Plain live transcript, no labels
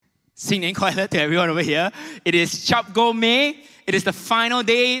新年快乐 to everyone over here. It is Chap Go May. It is the final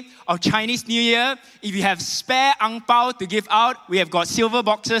day of Chinese New Year. If you have spare ang pao to give out, we have got silver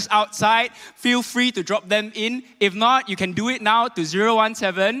boxes outside. Feel free to drop them in. If not, you can do it now to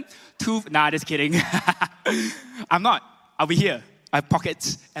 017 2... Nah, just kidding. I'm not. I'll be here. I have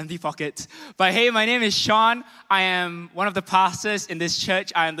pockets, empty pockets. But hey, my name is Shaun. I am one of the pastors in this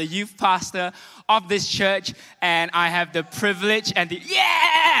church. I am the youth pastor of this church. And I have the privilege and the...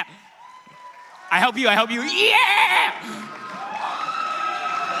 Yeah! I help you. Yeah!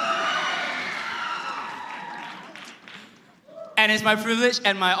 And it's my privilege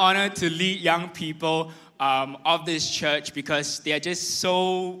and my honor to lead young people of this church because they are just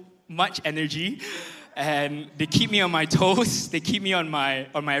so much energy. And they keep me on my toes. They keep me on my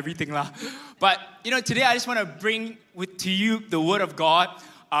everything lah. But today I just want to bring to you the Word of God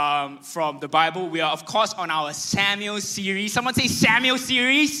from the Bible. We are of course on our Samuel series. Someone say Samuel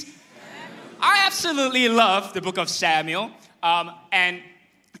series. Samuel. I absolutely love the book of Samuel. And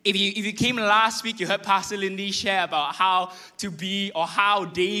if you came last week, you heard Pastor Lindy share about how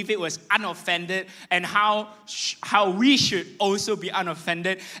David was unoffended and how we should also be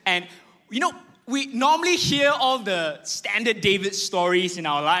unoffended. And we normally hear all the standard David stories in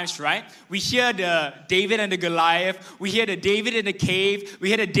our lives, right? We hear the David and the Goliath. We hear the David in the cave. We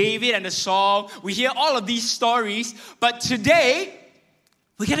hear the David and the Saul. We hear all of these stories. But today,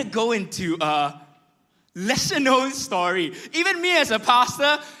 we're going to go into a lesser-known story. Even me as a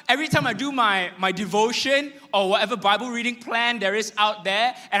pastor, every time I do my devotion or whatever Bible reading plan there is out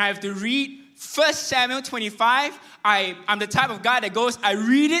there, and I have to read 1 Samuel 25, I'm the type of guy that goes, I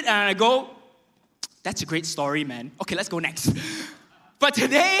read it and I go, that's a great story, man. Okay, let's go next. But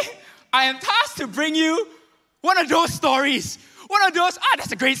today, I am tasked to bring you one of those stories. One of those,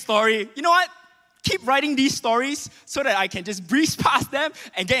 that's a great story. You know what? Keep writing these stories so that I can just breeze past them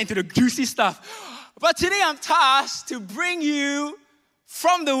and get into the juicy stuff. But today, I'm tasked to bring you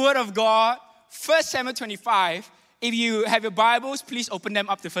from the Word of God, 1 Samuel 25. If you have your Bibles, please open them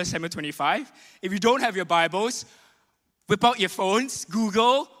up to 1 Samuel 25. If you don't have your Bibles, whip out your phones,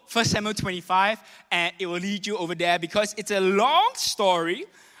 Google 1 Samuel 25, and it will lead you over there because it's a long story,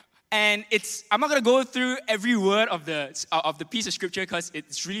 and I'm not going to go through every word of the piece of scripture because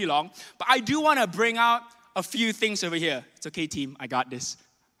it's really long, but I do want to bring out a few things over here. It's okay, team, I got this.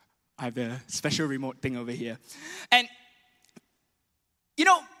 I have the special remote thing over here. And,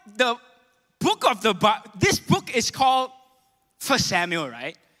 the book of this book is called 1 Samuel,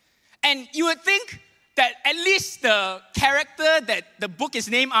 right? And you would think that at least the character that the book is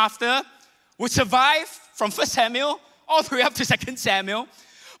named after would survive from 1 Samuel all the way up to 2 Samuel.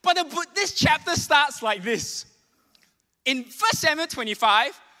 But this chapter starts like this. In 1 Samuel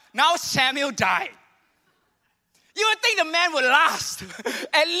 25, now Samuel died. You would think the man would last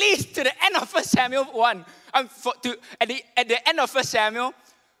at least to the end of 1 Samuel 1. At the end of 1 Samuel.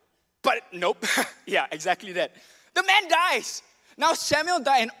 But nope. Yeah, exactly that. The man dies. Now Samuel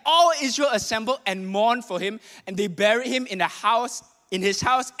died, and all Israel assembled and mourned for him, and they buried him in his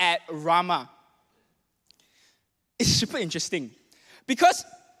house at Ramah. It's super interesting because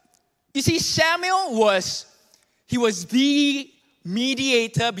you see, Samuel was the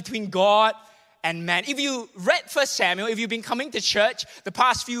mediator between God and man. If you read 1 Samuel, if you've been coming to church the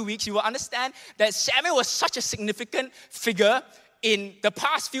past few weeks, you will understand that Samuel was such a significant figure in the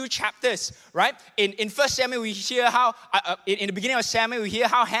past few chapters, right? In 1 Samuel, we hear how, in the beginning of Samuel, we hear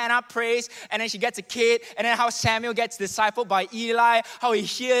how Hannah prays, and then she gets a kid, and then how Samuel gets discipled by Eli, how he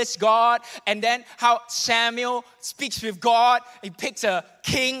hears God, and then how Samuel speaks with God. He picks a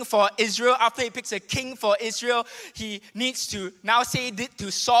king for Israel. After he picks a king for Israel, he needs to now say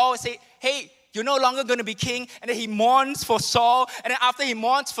to Saul, say, hey, you're no longer going to be king. And then he mourns for Saul, and then after he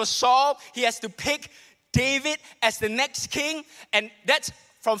mourns for Saul, he has to pick David as the next king, and that's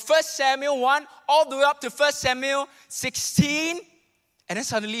from 1 Samuel 1 all the way up to 1 Samuel 16, and then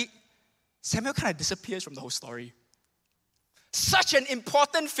suddenly Samuel kind of disappears from the whole story. Such an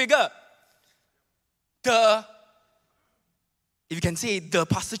important figure. If you can say, the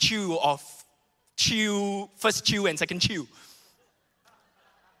Pastor Chew of first Chew and second Chew.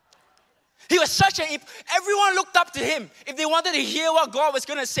 He was everyone looked up to him. If they wanted to hear what God was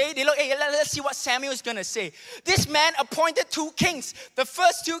going to say, they looked, hey, let's see what Samuel is going to say. This man appointed 2 kings, the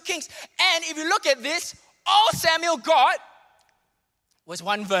first 2 kings. And if you look at this, all Samuel got was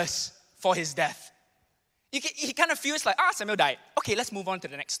 1 verse for his death. He kind of feels like, Samuel died. Okay, let's move on to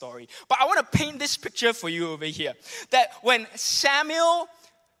the next story. But I want to paint this picture for you over here. That when Samuel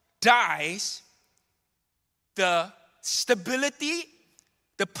dies, the stability,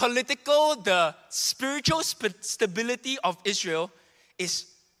 the political, the spiritual stability of Israel is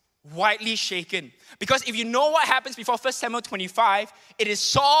widely shaken. Because if you know what happens before 1 Samuel 25, it is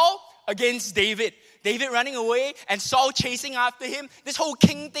Saul against David. David running away and Saul chasing after him. This whole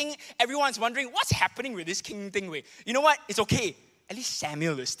king thing, everyone's wondering, what's happening with this king thing? You know what? It's okay. At least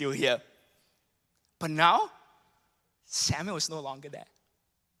Samuel is still here. But now, Samuel is no longer there.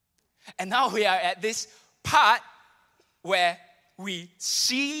 And now we are at this part where we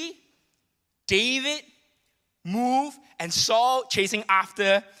see David move and Saul chasing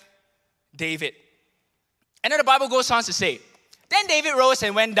after David. And then the Bible goes on to say, then David rose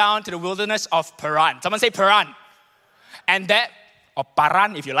and went down to the wilderness of Paran. Someone say Paran. Or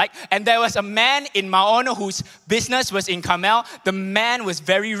Paran if you like. And there was a man in Maon whose business was in Carmel. The man was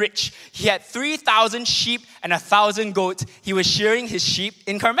very rich. He had 3,000 sheep and 1,000 goats. He was shearing his sheep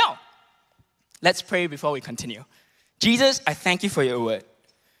in Carmel. Let's pray before we continue. Jesus, I thank you for your word.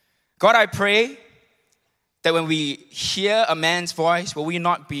 God, I pray that when we hear a man's voice, will we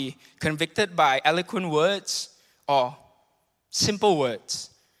not be convicted by eloquent words or simple words?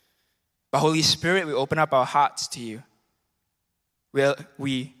 But Holy Spirit, we open up our hearts to you.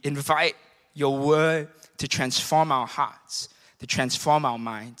 We invite your word to transform our hearts, to transform our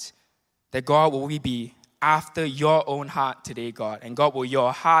minds. That God, will we be after your own heart today, God. And God, will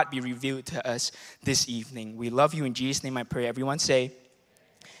your heart be revealed to us this evening. We love you in Jesus' name I pray. Everyone say,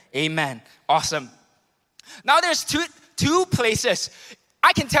 amen. Awesome. Now there's two places.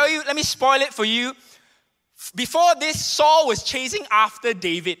 I can tell you, let me spoil it for you. Before this, Saul was chasing after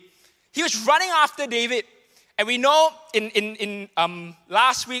David. He was running after David. And we know in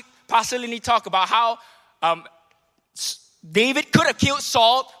last week, Pastor Lindy talked about how David could have killed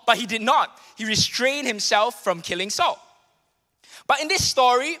Saul, but he did not. He restrained himself from killing Saul. But in this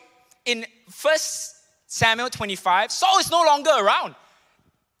story, in 1 Samuel 25, Saul is no longer around.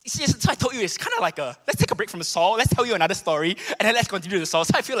 You see, so I told you, it's kind of like let's take a break from Saul, let's tell you another story, and then let's continue the Saul.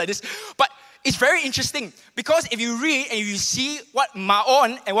 So I feel like this. But it's very interesting, because if you read and you see what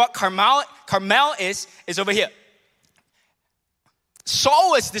Maon and what Carmel is over here.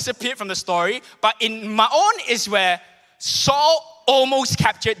 Saul was disappeared from the story, but in Maon is where Saul almost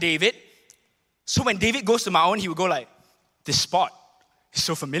captured David. So when David goes to Maon, he will go like, this spot is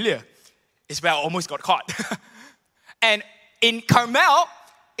so familiar. It's where I almost got caught. And in Carmel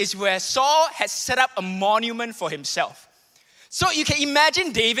is where Saul has set up a monument for himself. So you can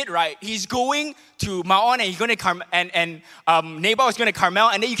imagine David, right? He's going to Maon and he's going to Nabal is going to Carmel,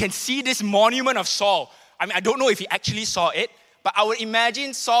 and then you can see this monument of Saul. I mean, I don't know if he actually saw it, but I would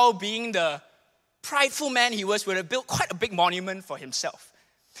imagine Saul, being the prideful man he was, would have built quite a big monument for himself.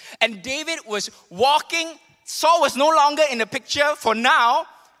 And David was walking. Saul was no longer in the picture for now,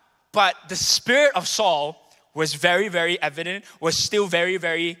 but the spirit of Saul was very, very evident, was still very,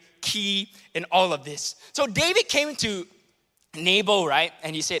 very key in all of this. So David came to Nabal, right?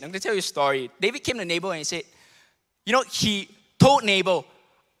 And he said, I'm going to tell you a story. David came to Nabal and he said, he told Nabal,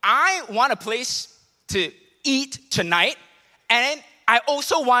 I want a place to eat tonight, and I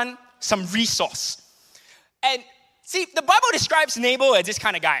also want some resource. And see, the Bible describes Nabal as this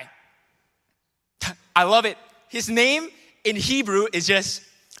kind of guy. I love it. His name in Hebrew is just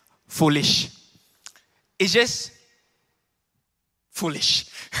foolish. It's just foolish.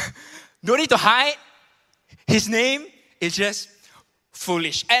 No need to hide. His name is just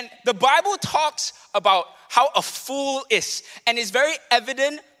foolish. And the Bible talks about how a fool is. And it's very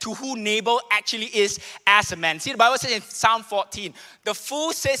evident to who Nabal actually is as a man. See, the Bible says in Psalm 14, the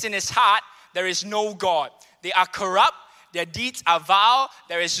fool says in his heart, there is no God. They are corrupt. Their deeds are vile.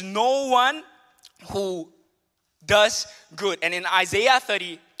 There is no one who does good. And in Isaiah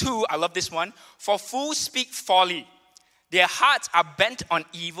 32, I love this one. For fools speak folly. Their hearts are bent on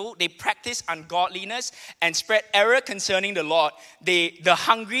evil. They practice ungodliness and spread error concerning the Lord. The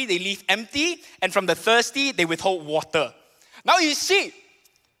hungry, they leave empty. And from the thirsty, they withhold water. Now you see,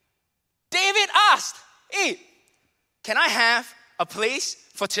 David asked, hey, can I have a place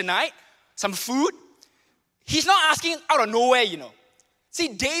for tonight? Some food? He's not asking out of nowhere, See,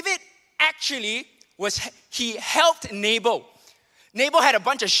 David actually he helped Nabal. Nabal had a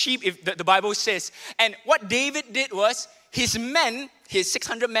bunch of sheep, if the Bible says. And what David did was, his men, his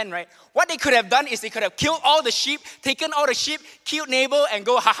 600 men, right? What they could have done is they could have killed all the sheep, taken all the sheep, killed Nabal, and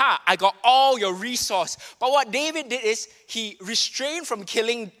go, haha, I got all your resource. But what David did is, he restrained from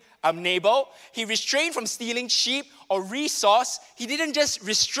killing Nabal. He restrained from stealing sheep or resource. He didn't just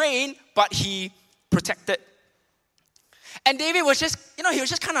restrain, but he protected. And David was just, he was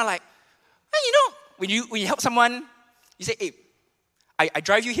just kind of like, when you help someone, you say, hey, I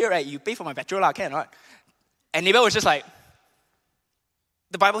drive you here, right? You pay for my petrol, okay or not? And Nabal was just like,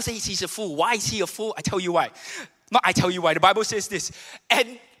 the Bible says he's a fool. Why is he a fool? I tell you why. Not I tell you why. The Bible says this.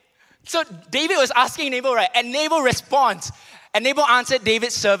 And So David was asking Nabal, right? And Nabal responds. And Nabal answered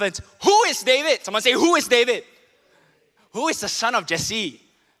David's servant, who is David? Someone say, who is David? Who is the son of Jesse?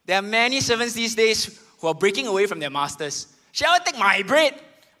 There are many servants these days who are breaking away from their masters. Shall I take my bread,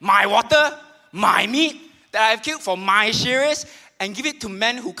 my water, my meat that I have killed for my shearers and give it to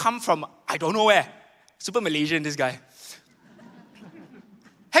men who come from I don't know where? Super Malaysian, this guy.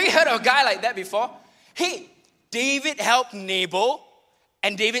 Have you heard of a guy like that before? Hey, David helped Nabal,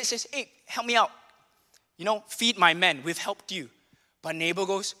 and David says, hey, help me out. Feed my men. We've helped you. But Nabal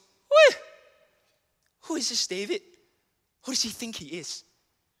goes, what? Who is this David? Who does he think he is?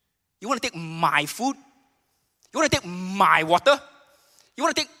 You want to take my food? You want to take my water? You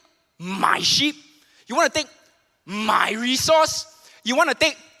want to take my sheep? You want to take my resource? You want to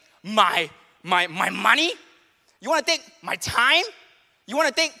take my money? You want to take my time? You want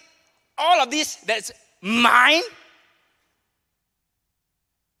to take all of this that's mine?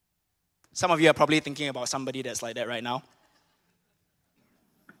 Some of you are probably thinking about somebody that's like that right now.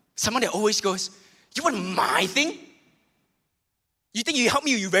 Someone that always goes, you want my thing? You think you help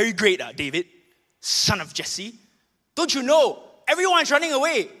me? You're very great, David, son of Jesse. Don't you know? Everyone's running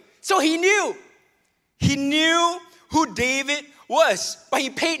away. So he knew. He knew who David was, but he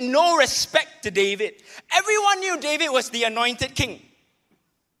paid no respect to David. Everyone knew David was the anointed king.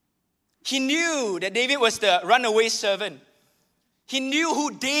 He knew that David was the runaway servant. He knew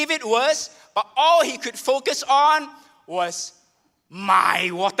who David was, but all he could focus on was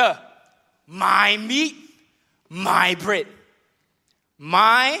my water, my meat, my bread.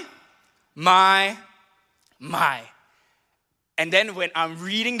 My. And then when I'm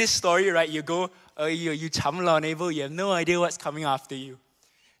reading this story, right, you go, oh, you chamla, Nabal, you have no idea what's coming after you.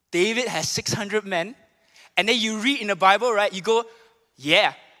 David has 600 men, and then you read in the Bible, right, you go,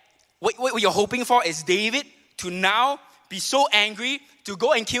 yeah, what you're hoping for is David to now be so angry to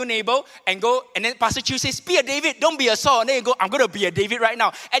go and kill Nabal and then Pastor Chu says, be a David, don't be a Saul. And then you go, I'm going to be a David right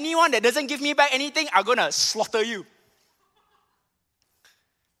now. Anyone that doesn't give me back anything, I'm going to slaughter you.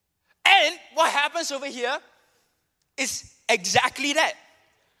 And what happens over here is exactly that.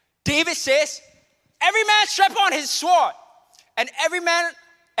 David says, every man strap on his sword. And every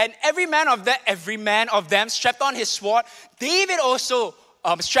man of them strapped on his sword. David also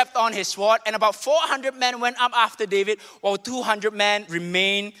strapped on his sword, and about 400 men went up after David, while 200 men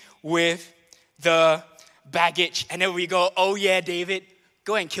remained with the baggage. And then we go, oh yeah, David,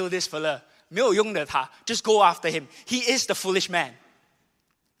 go and kill this fella. 没有用的他, just go after him. He is the foolish man.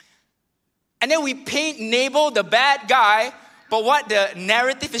 And then we paint Nabal the bad guy, but what the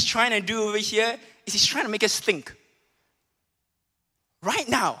narrative is trying to do over here is he's trying to make us think. Right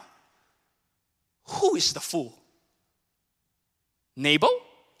now, who is the fool? Nabal,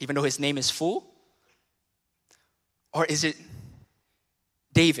 even though his name is fool? Or is it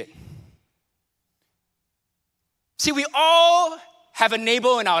David? See, we all have a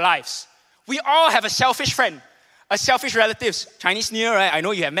Nabal in our lives. We all have a selfish friend, a selfish relatives. Chinese New Year, right? I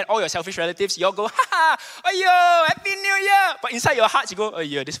know you have met all your selfish relatives. You all go, ha ha, ayo, Happy New Year. But inside your hearts, you go,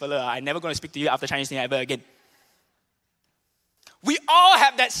 ayo, this fella, I'm never going to speak to you after Chinese New Year ever again. We all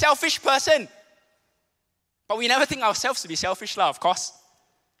have that selfish person. But we never think ourselves to be selfish, of course.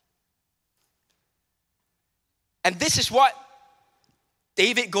 And this is what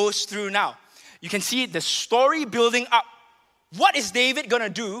David goes through now. You can see the story building up. What is David going to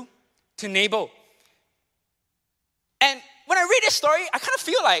do to Nabal? And when I read this story, I kind of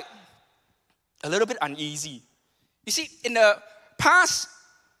feel like a little bit uneasy. You see, in the past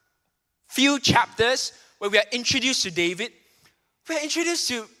few chapters where we are introduced to David, we are introduced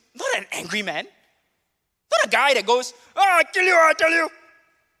to not an angry man, not a guy that goes, I kill you, I tell you.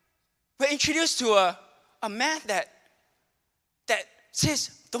 We're introduced to a man that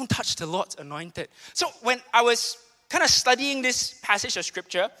says, don't touch the Lord's anointed. So when I was kind of studying this passage of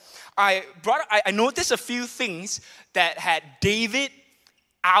scripture, I noticed a few things that had David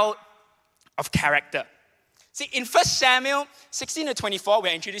out of character. See, in 1 Samuel 16 to 24,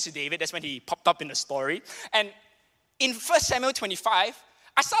 we're introduced to David. That's when he popped up in the story. And in 1 Samuel 25,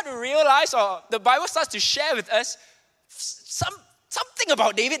 I start to realize, or the Bible starts to share with us something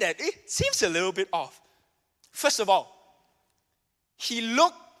about David that seems a little bit off. First of all, he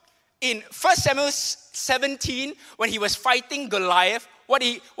looked in 1 Samuel 17 when he was fighting Goliath. What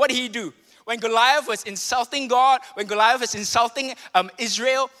did he do? When Goliath was insulting God, when Goliath was insulting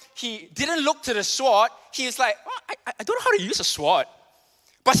Israel, he didn't look to the sword. He was like, I don't know how to use a sword.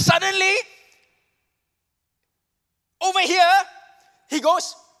 But suddenly, over here, he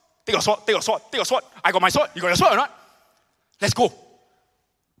goes, take your sword, take your sword, take your sword. I got my sword, you got your sword or not? Let's go.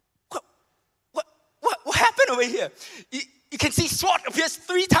 What happened over here? you can see sword appears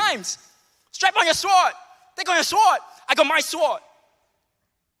 3 times. Strap on your sword. Take on your sword. I got my sword.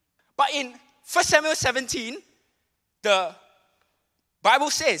 But in 1 Samuel 17, the Bible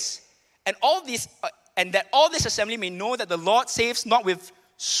says, and that all this assembly may know that the Lord saves not with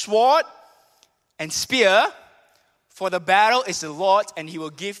sword and spear, for the battle is the Lord's, and he will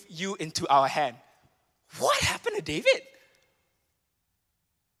give you into our hand. What happened to David?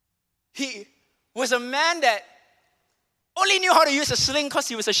 He was a man that only knew how to use a sling because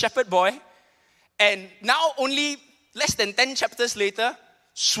he was a shepherd boy. And now only less than 10 chapters later,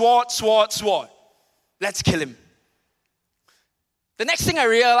 sword. Let's kill him. The next thing I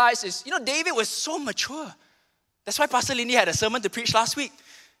realized is, David was so mature. That's why Pastor Lindy had a sermon to preach last week.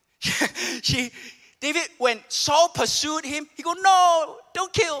 David, when Saul pursued him, he go, no,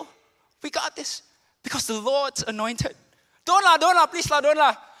 don't kill. We got this. Because the Lord's anointed. Don't, please, don't.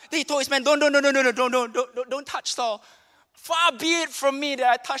 Then he told his men, don't touch Saul. Far be it from me that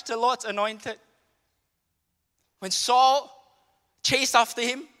I touch the Lord's anointed. When Saul chased after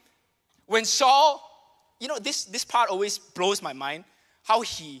him, when Saul, this part always blows my mind, how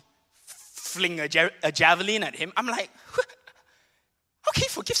he fling a javelin at him. I'm like, how can you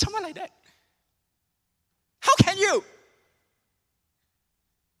forgive someone like that? How can you?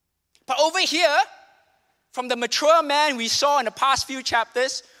 But over here, from the mature man we saw in the past few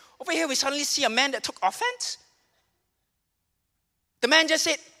chapters, over here we suddenly see a man that took offense. The man just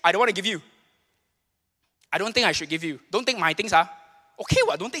said, I don't want to give you. I don't think I should give you. Don't think my things are. Okay,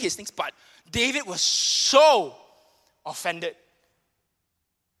 well, don't think his things. But David was so offended.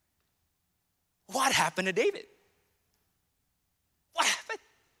 What happened to David? What happened?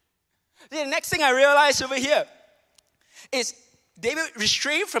 The next thing I realized over here is David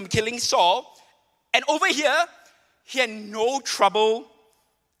restrained from killing Saul. And over here, he had no trouble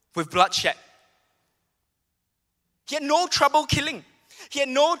with bloodshed. He had no trouble killing. He had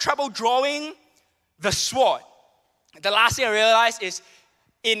no trouble drawing the sword. The last thing I realized is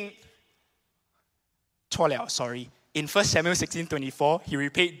in 1 Samuel 16:24, he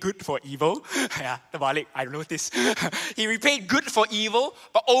repaid good for evil. Yeah, I noticed. He repaid good for evil,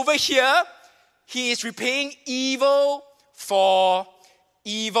 but over here, he is repaying evil for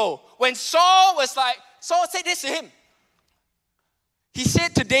evil. When Saul said this to him. He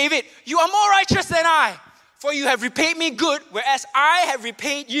said to David, you are more righteous than I, for you have repaid me good, whereas I have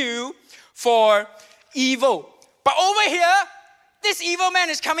repaid you for evil. But over here, this evil man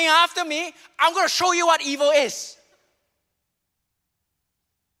is coming after me. I'm going to show you what evil is.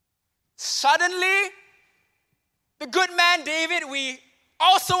 Suddenly, the good man David, we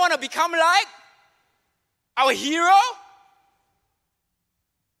also want to become like our hero,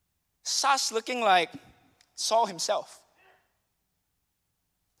 starts looking like Saul himself.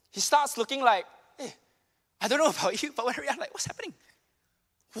 He starts looking like, hey, I don't know about you, but when I realize, what's happening?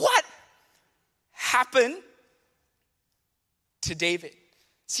 What happened to David?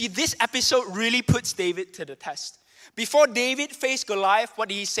 See, this episode really puts David to the test. Before David faced Goliath, what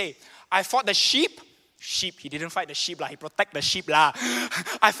did he say? I fought the sheep. He didn't fight the sheep, he protect the sheep.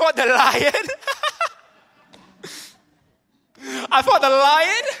 I fought the lion. I fought the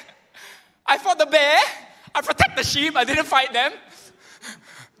lion. I fought the bear. I protect the sheep. I didn't fight them.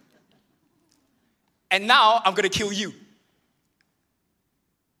 And now I'm going to kill you.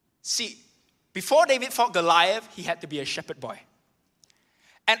 See, before David fought Goliath, he had to be a shepherd boy.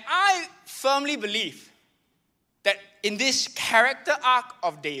 And I firmly believe that in this character arc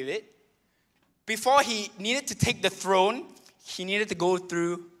of David, before he needed to take the throne, he needed to go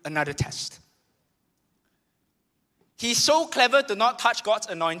through another test. He's so clever to not touch God's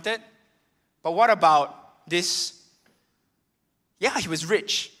anointed, but what about this? Yeah, he was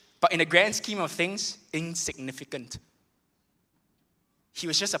rich, but in the grand scheme of things, insignificant. He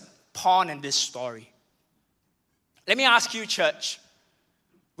was just a pawn in this story. Let me ask you, church.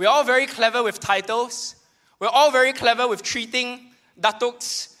 We're all very clever with titles. We're all very clever with treating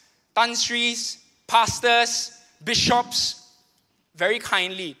datuks, Tan Sris, pastors, bishops very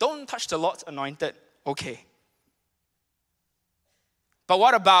kindly. Don't touch the Lord's anointed. Okay. But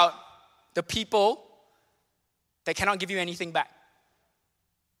what about the people that cannot give you anything back?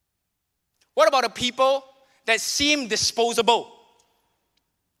 What about the people that seem disposable?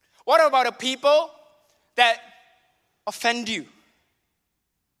 What about the people that offend you?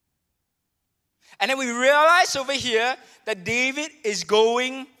 And then we realize over here that David is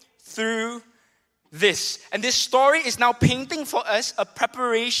going through this. And this story is now painting for us a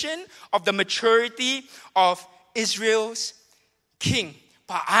preparation of the maturity of Israel's king.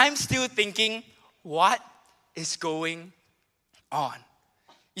 But I'm still thinking, what is going on?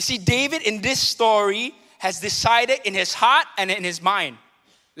 You see, David in this story has decided in his heart and in his mind,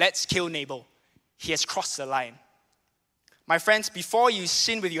 let's kill Nabal. He has crossed the line. My friends, before you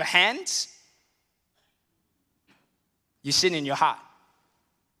sin with your hands, you sin in your heart.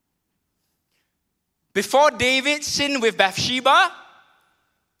 Before David sinned with Bathsheba,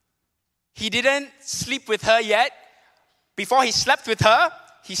 he didn't sleep with her yet. Before he slept with her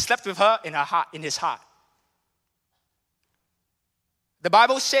in her heart, in his heart. The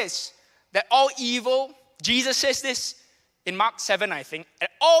Bible says that all evil, Jesus says this in Mark 7, I think,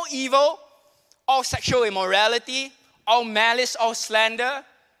 that all evil, all sexual immorality, all malice, all slander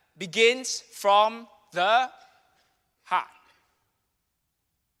begins from the heart.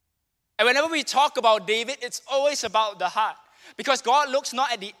 And whenever we talk about David, it's always about the heart. Because God looks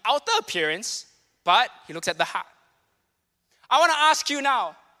not at the outer appearance, but he looks at the heart. I want to ask you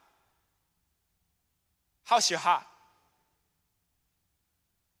now, how's your heart?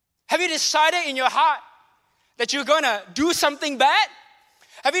 Have you decided in your heart that you're going to do something bad?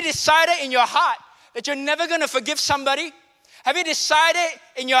 Have you decided in your heart that you're never going to forgive somebody? Have you decided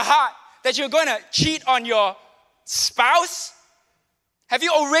in your heart that you're going to cheat on your spouse? Have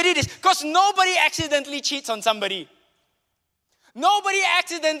you already because nobody accidentally cheats on somebody. Nobody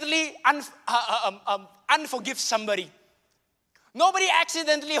accidentally unforgives somebody. Nobody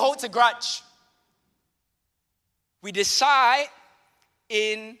accidentally holds a grudge. We decide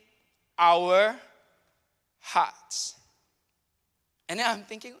in our hearts. And then I'm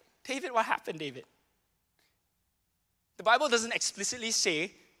thinking, David, what happened, David? The Bible doesn't explicitly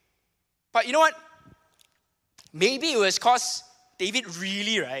say, but you know what? Maybe it was because David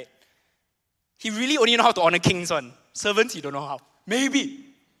really, right? He really only know how to honor kings on. Servants, he don't know how. Maybe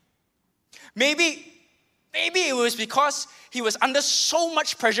it was because he was under so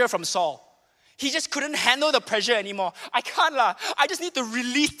much pressure from Saul. He just couldn't handle the pressure anymore. I can't lah. I just need to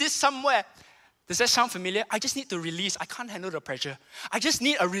release this somewhere. Does that sound familiar? I just need to release. I can't handle the pressure. I just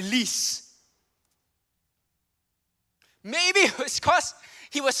need a release. Maybe it was because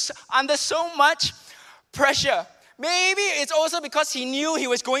he was under so much pressure. Maybe it's also because he knew he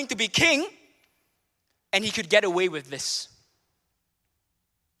was going to be king and he could get away with this.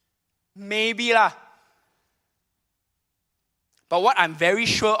 Maybe lah. But what I'm very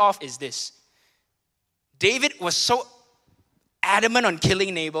sure of is this. David was so adamant on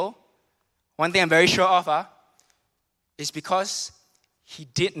killing Nabal. One thing I'm very sure of is because he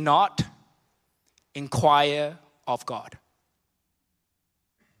did not inquire of God.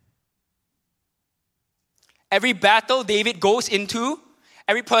 Every battle David goes into,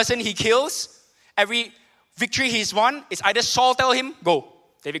 every person he kills, every victory he's won, it's either Saul tell him, go.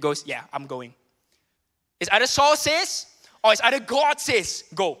 David goes, yeah, I'm going. It's either Saul says, or it's either God says,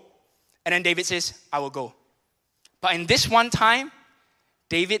 go. And then David says, I will go. But in this one time,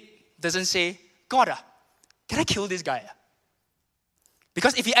 David doesn't say, God, can I kill this guy?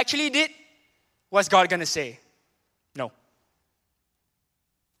 Because if he actually did, what's God going to say? No.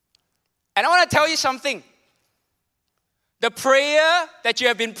 And I want to tell you something. The prayer that you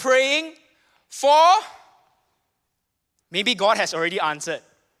have been praying for, maybe God has already answered.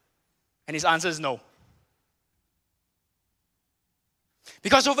 And his answer is no.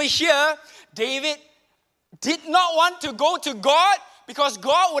 Because over here, David did not want to go to God because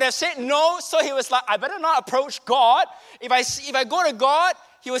God would have said no. So he was like, I better not approach God. If I go to God,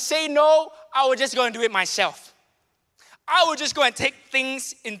 he will say no. I will just go and do it myself. I will just go and take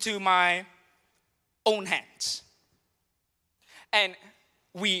things into my own hands. And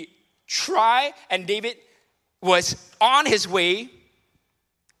we try, and David was on his way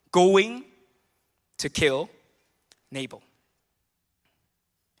going to kill Nabal.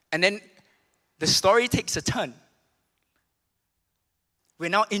 And then the story takes a turn. We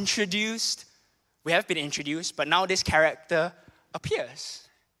have been introduced, but now this character appears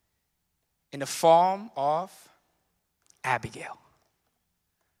in the form of Abigail.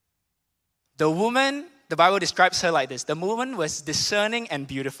 The woman, the Bible describes her like this. The woman was discerning and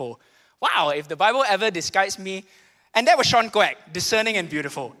beautiful. Wow, if the Bible ever describes me, and that was Shaun Quek, discerning and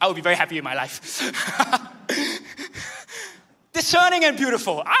beautiful, I would be very happy in my life. Discerning and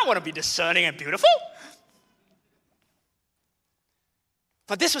beautiful. I want to be discerning and beautiful.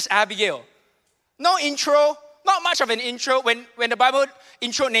 But this was Abigail. No intro, not much of an intro. When the Bible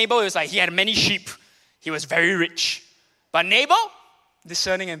introed Nabal, it was like he had many sheep. He was very rich. But Nabal,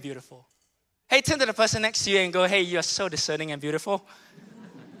 discerning and beautiful. Hey, turn to the person next to you and go, hey, you're so discerning and beautiful.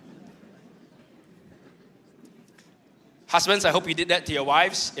 Husbands, I hope you did that to your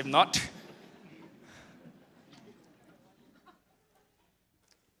wives. If not,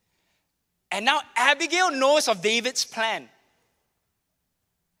 and now Abigail knows of David's plan.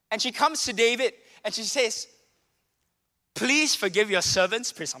 And she comes to David and she says, please forgive your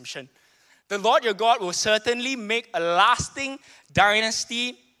servant's presumption. The Lord your God will certainly make a lasting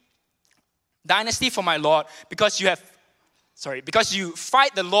dynasty for my Lord, because you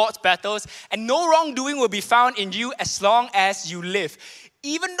fight the Lord's battles, and no wrongdoing will be found in you as long as you live.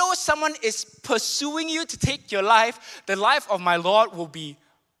 Even though someone is pursuing you to take your life, the life of my Lord will be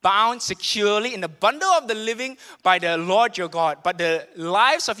bound securely in the bundle of the living by the Lord your God. But the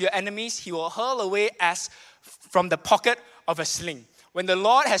lives of your enemies he will hurl away as from the pocket of a sling. When the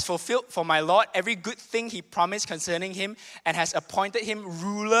Lord has fulfilled for my Lord every good thing he promised concerning him and has appointed him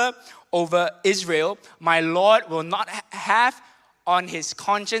ruler over Israel, my Lord will not have on his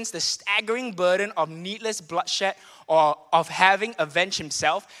conscience the staggering burden of needless bloodshed or of having avenged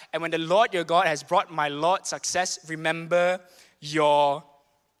himself. And when the Lord your God has brought my Lord success, remember your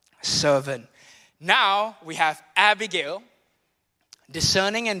servant. Now we have Abigail,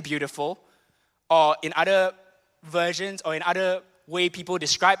 discerning and beautiful, or in other versions or in other way people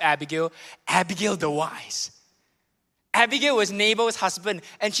describe Abigail the wise. Abigail was Nabal's husband,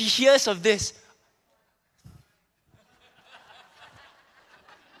 and she hears of this.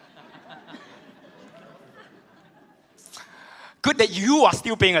 Good that you are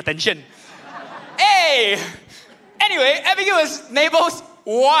still paying attention. Hey! Anyway, Abigail was Nabal's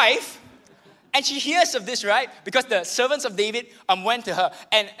wife, and she hears of this, right? Because the servants of David went to her.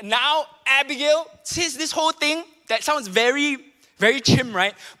 And now Abigail says this whole thing that sounds very, very chim,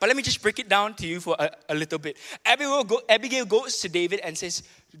 right? But let me just break it down to you for a little bit. Abigail goes to David and says,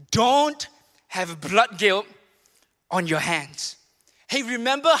 don't have blood guilt on your hands. Hey,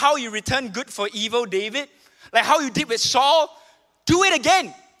 remember how you returned good for evil, David? Like how you did with Saul? Do it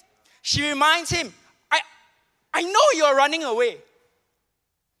again. She reminds him, I know you're running away.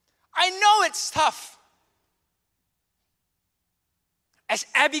 I know it's tough. As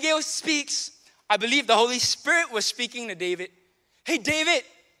Abigail speaks, I believe the Holy Spirit was speaking to David. Hey, David.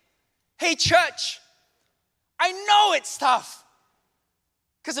 Hey, church. I know it's tough.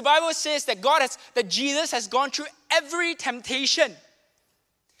 Because the Bible says that Jesus has gone through every temptation.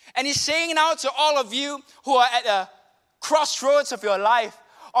 And he's saying now to all of you who are at a crossroads of your life,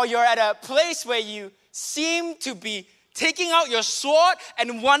 or you're at a place where you seem to be taking out your sword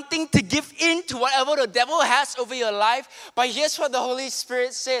and wanting to give in to whatever the devil has over your life. But here's what the Holy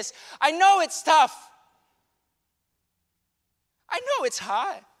Spirit says. I know it's tough. I know it's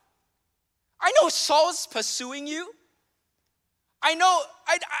hard. I know Saul's pursuing you. I know,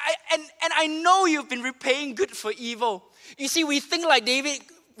 I know you've been repaying good for evil. You see, we think like David,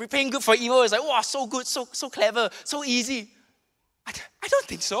 repaying good for evil is like, wow, so good, so clever, so easy. I don't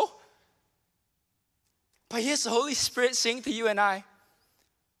think so. But here's the Holy Spirit saying to you and I.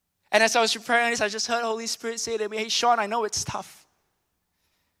 And as I was preparing this, I just heard the Holy Spirit say to me, hey, Shaun, I know it's tough.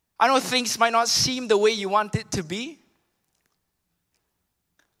 I know things might not seem the way you want it to be.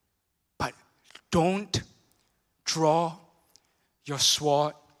 But don't draw your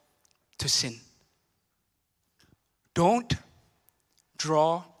sword to sin. Don't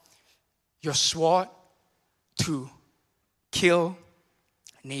draw your sword to kill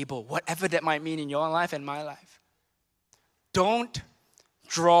Nabal, whatever that might mean in your life and my life. Don't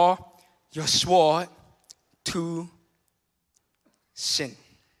draw your sword to sin.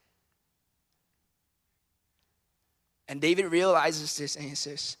 And David realizes this and he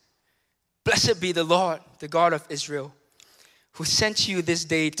says, blessed be the Lord, the God of Israel, who sent you this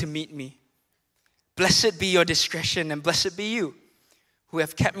day to meet me. Blessed be your discretion, and blessed be you, who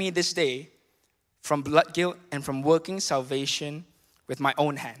have kept me this day from blood guilt and from working salvation with my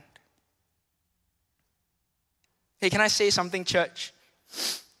own hand. Hey, can I say something, church?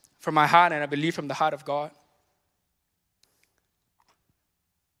 From my heart, and I believe from the heart of God.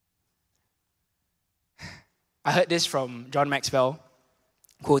 I heard this from John Maxwell,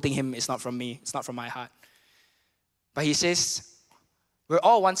 quoting him, it's not from me, it's not from my heart. But he says, we're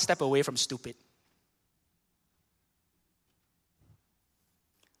all one step away from stupid.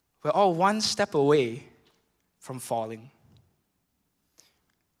 We're all one step away from falling.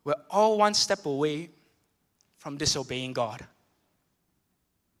 We're all one step away from disobeying God.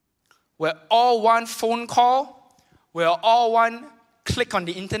 We're all one phone call. We're all one click on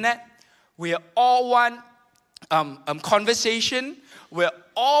the internet. We're all one conversation. We're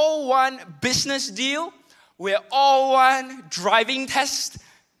all one business deal. We're all one driving test.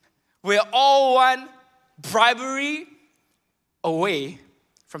 We're all one bribery away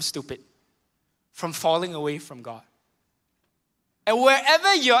from stupid, from falling away from God. And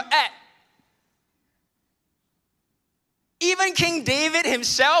wherever you're at, even King David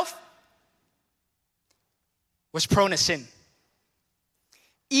himself was prone to sin.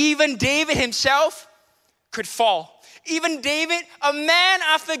 Even David himself could fall. Even David, a man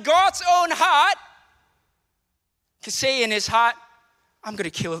after God's own heart, could say in his heart, I'm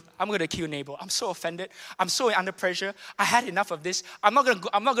gonna kill Nabal. I'm so offended. I'm so under pressure. I had enough of this. I'm not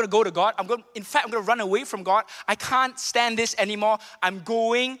gonna go to God. I'm gonna run away from God. I can't stand this anymore. I'm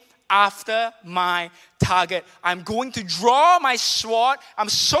going after my target. I'm going to draw my sword. I'm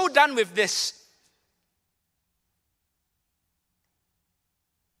so done with this.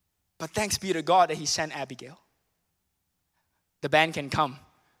 But thanks be to God that he sent Abigail. The band can come.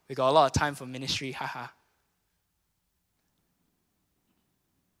 We got a lot of time for ministry. Haha.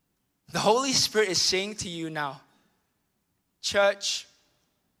 The Holy Spirit is saying to you now, church,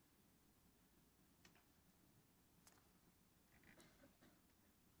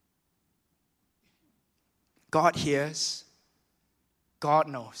 God hears, God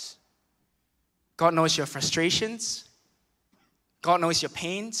knows. God knows your frustrations. God knows your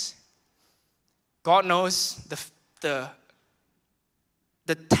pains. God knows the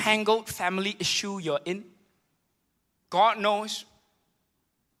tangled family issue you're in. God knows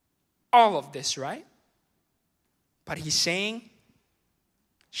all of this, right? But he's saying,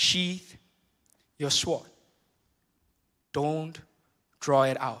 sheathe your sword. Don't draw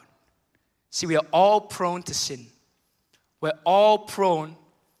it out. See, we are all prone to sin. We're all prone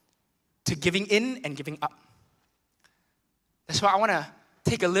to giving in and giving up. That's why I want to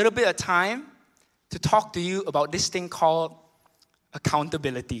take a little bit of time to talk to you about this thing called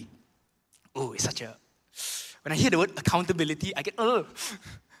accountability. Oh, it's such a... When I hear the word accountability, I get...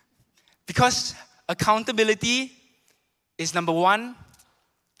 Because accountability is, number one,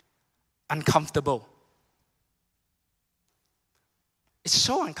 uncomfortable. It's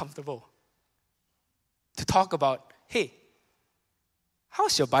so uncomfortable to talk about, hey,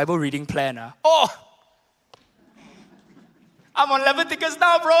 how's your Bible reading plan? Oh, I'm on Leviticus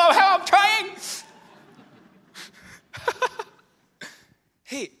now, bro. I'm trying.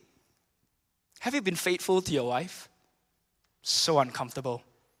 Hey, have you been faithful to your wife? So uncomfortable.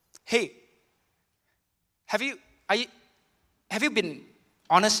 Hey, have you been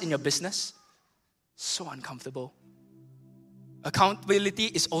honest in your business? So uncomfortable. Accountability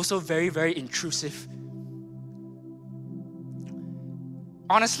is also very, very intrusive.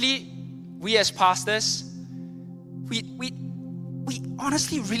 Honestly, we as pastors, we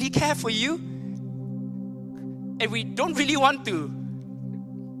honestly really care for you. And we don't really want to,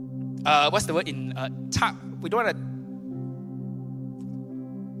 what's the word we don't want to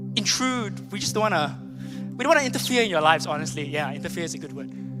intrude. We don't want to interfere in your lives, honestly. Yeah, interfere is a good word.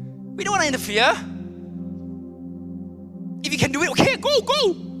 We don't want to interfere. If you can do it, okay,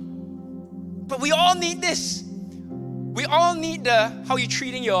 go. But we all need this. We all need the how you're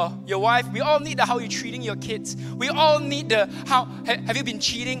treating your wife. We all need the how you're treating your kids. We all need the how have you been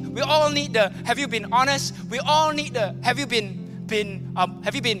cheating? We all need the have you been honest? We all need the have you been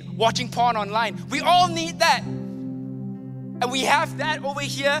watching porn online? We all need that. And we have that over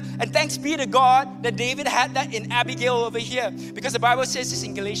here. And thanks be to God that David had that in Abigail over here. Because the Bible says this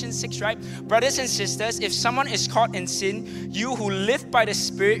in Galatians 6, right? Brothers and sisters, if someone is caught in sin, you who live by the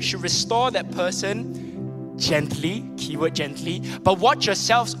Spirit should restore that person gently, keyword gently. But watch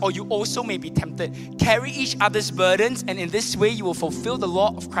yourselves or you also may be tempted. Carry each other's burdens and in this way you will fulfill the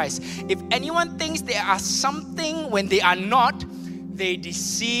law of Christ. If anyone thinks they are something when they are not, they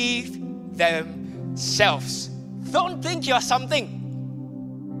deceive themselves. Don't think you're something.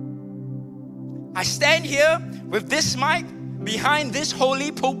 I stand here with this mic behind this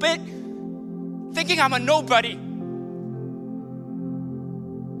holy pulpit thinking I'm a nobody.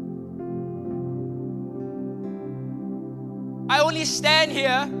 I only stand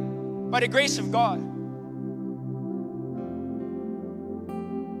here by the grace of God.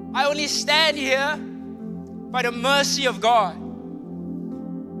 I only stand here by the mercy of God.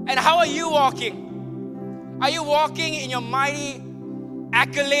 And how are you walking? Are you walking in your mighty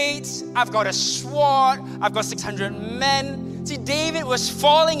accolades? I've got a sword. I've got 600 men. See, David was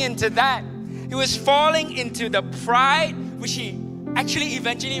falling into that. He was falling into the pride, which he actually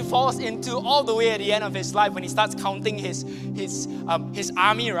eventually falls into all the way at the end of his life when he starts counting his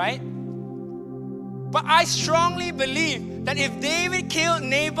army, right? But I strongly believe that if David killed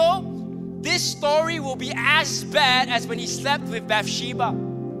Nabal, this story will be as bad as when he slept with Bathsheba.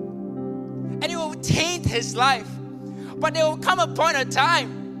 And it will taint his life. But there will come a point of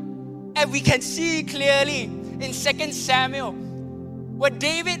time, and we can see clearly in 2 Samuel, where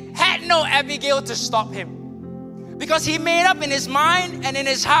David had no Abigail to stop him. Because he made up in his mind and in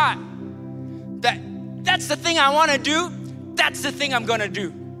his heart that that's the thing I want to do, that's the thing I'm going to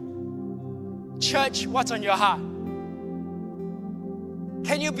do. Church, what's on your heart?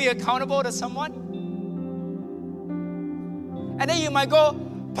 Can you be accountable to someone? And then you might go,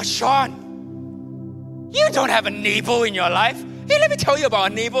 but Shaun, you don't have a neighbor in your life. Hey, let me tell you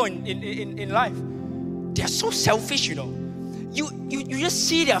about a neighbor in life. They're so selfish, you know. You just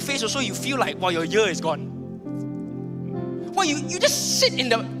see their face also, you feel like, wow, your year is gone. Well, you just sit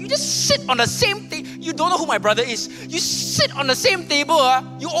on the same thing. You don't know who my brother is. You sit on the same table,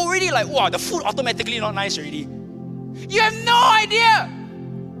 you already like, wow, the food automatically not nice already. You have no idea.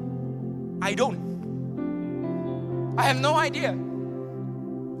 I don't. I have no idea.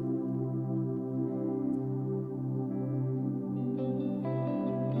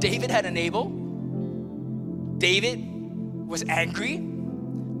 David had a neighbor. David was angry,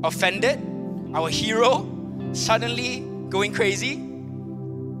 offended. Our hero suddenly going crazy.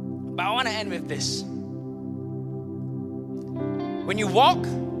 But I want to end with this. When you walk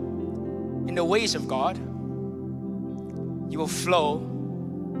in the ways of God, you will flow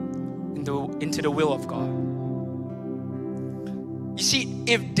into the will of God. You see,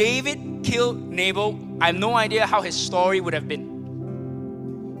 if David killed Nabal, I have no idea how his story would have been.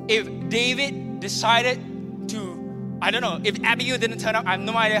 If David decided to, I don't know, if Abigail didn't turn up, I have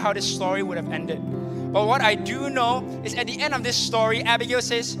no idea how this story would have ended. But what I do know is at the end of this story, Abigail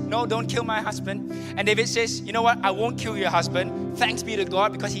says, no, don't kill my husband. And David says, you know what, I won't kill your husband. Thanks be to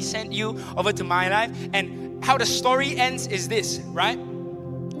God because he sent you over to my life. And how the story ends is this, right?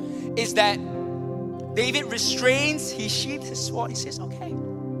 Is that David restrains, he sheathes his sword, he says, okay.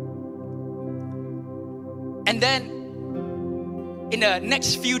 And then in the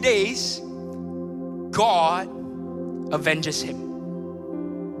next few days, God avenges him.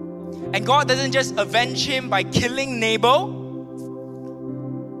 And God doesn't just avenge him by killing Nabal,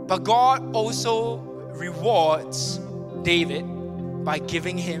 but God also rewards David by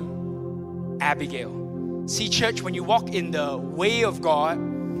giving him Abigail. See, church, when you walk in the way of God,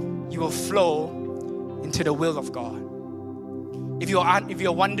 you will flow into the will of God. If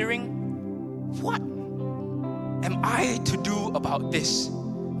you're wondering, what am I to do about this?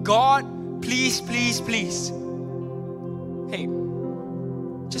 God, please, please, please. Hey,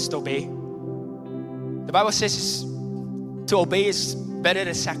 just obey. The Bible says to obey is better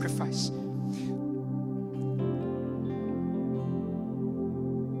than sacrifice.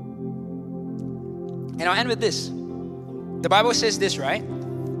 And I'll end with this. The Bible says this, right?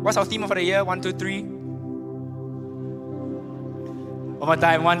 What's our theme for the year? 1, 2, 3. One more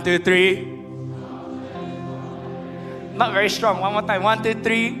time. 1, 2, 3. Not very strong. One more time. 1, 2,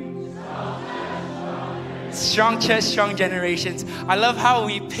 3. Strong church, strong generations. I love how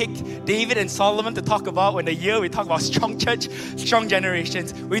we picked David and Solomon to talk about. When the year we talk about strong church, strong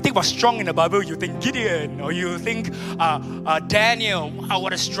generations. When you think about strong in the Bible, you think Gideon, or you think Daniel. Wow,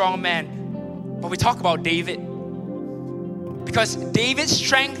 what a strong man. But we talk about David. Because David's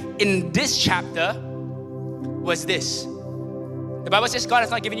strength in this chapter was this. The Bible says God has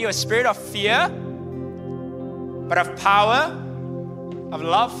not given you a spirit of fear, but of power, of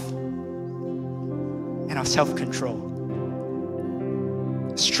love, and of self-control.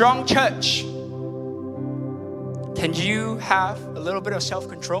 Strong church. Can you have a little bit of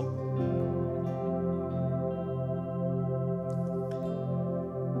self-control?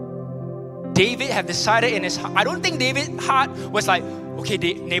 David had decided in his heart. I don't think David's heart was like, okay,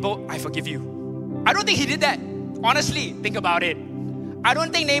 Nabal, I forgive you. I don't think he did that. Honestly, think about it. I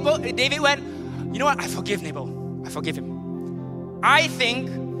don't think David went, you know what, I forgive Nabal. I forgive him. I think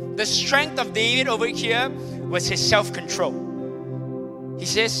the strength of David over here was his self-control. He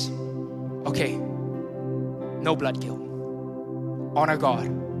says, okay, no blood guilt. Honor God.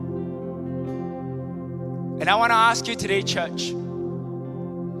 And I want to ask you today, church,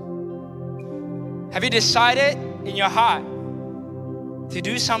 have you decided in your heart to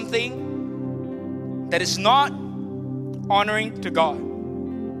do something that is not honoring to God?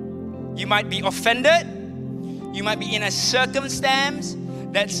 You might be offended. You might be in a circumstance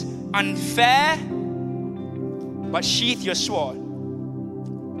that's unfair. But sheathe your sword.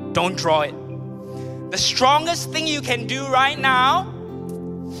 Don't draw it. The strongest thing you can do right now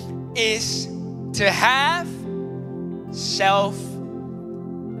is to have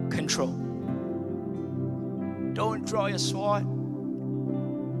self-control. Don't draw your sword.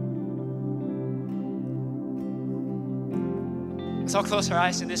 Let's all close our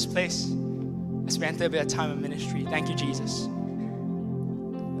eyes in this place as we enter a bit of time of ministry. Thank you, Jesus.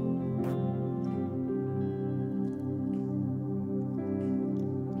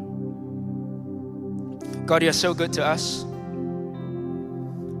 God, you're so good to us.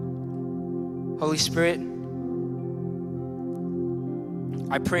 Holy Spirit,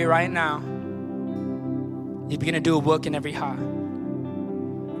 I pray right now, you begin to do a work in every heart.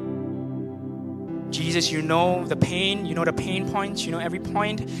 Jesus, you know the pain, you know the pain points, you know every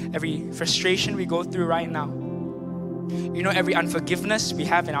point, every frustration we go through right now. You know every unforgiveness we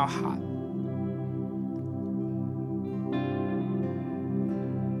have in our heart.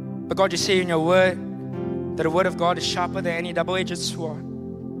 But God, you say in your word that the word of God is sharper than any double-edged sword.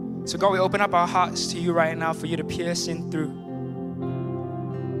 So God, we open up our hearts to you right now for you to pierce in through.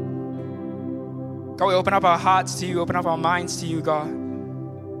 God, we open up our hearts to you, open up our minds to you, God.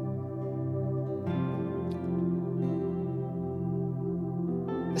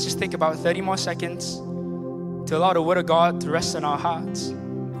 Let's just think about 30 more seconds to allow the word of God to rest in our hearts.